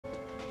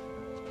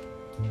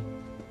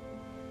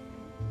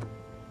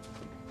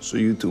So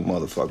you two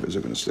motherfuckers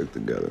are gonna stick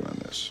together on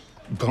this?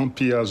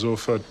 Bumpy has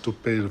offered to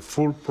pay the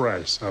full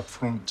price up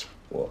front.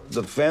 Well,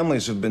 the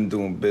families have been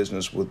doing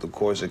business with the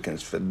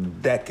Corsicans for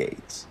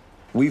decades.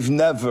 We've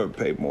never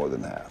paid more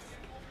than half.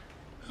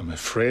 I'm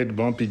afraid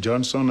Bumpy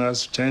Johnson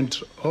has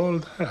changed all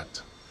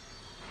that.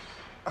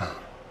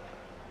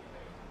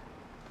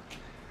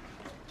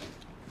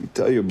 You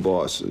tell your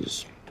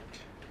bosses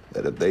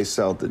that if they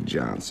sell to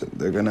Johnson,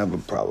 they're gonna have a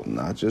problem,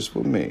 not just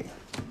with me,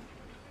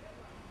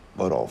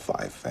 but all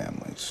 5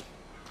 families.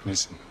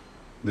 Listen,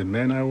 the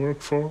men I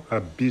work for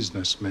are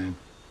businessmen.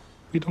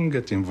 We don't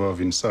get involved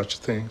in such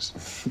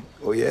things.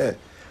 Oh, yeah.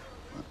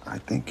 I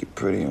think you're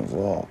pretty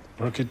involved.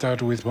 Work it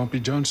out with Bumpy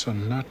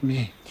Johnson, not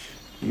me.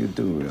 You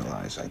do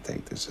realize I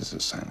take this as a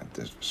sign of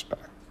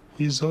disrespect.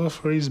 His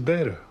offer is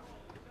better.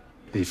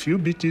 If you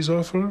beat his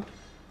offer,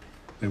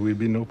 there will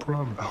be no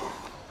problem.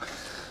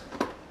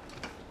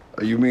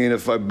 You mean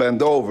if I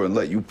bend over and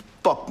let you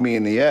fuck me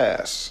in the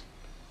ass?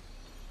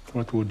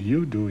 What would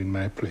you do in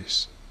my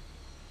place?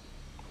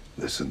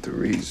 Listen to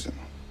reason.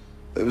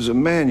 There was a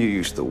man you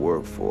used to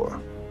work for,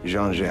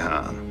 Jean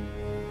Jehan.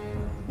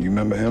 You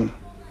remember him?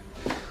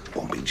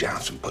 Bumpy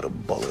Johnson put a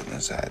bullet in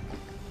his head.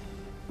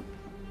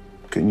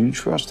 Can you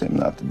trust him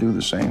not to do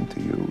the same to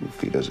you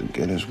if he doesn't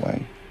get his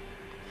way?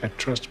 I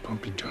trust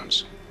Bumpy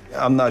Johnson.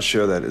 I'm not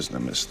sure that isn't a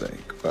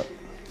mistake, but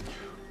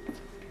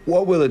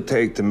what will it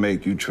take to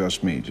make you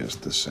trust me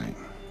just the same?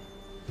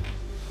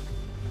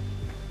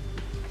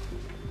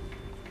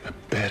 A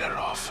better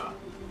offer.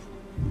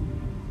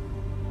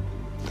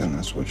 Then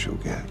that's what you'll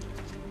get.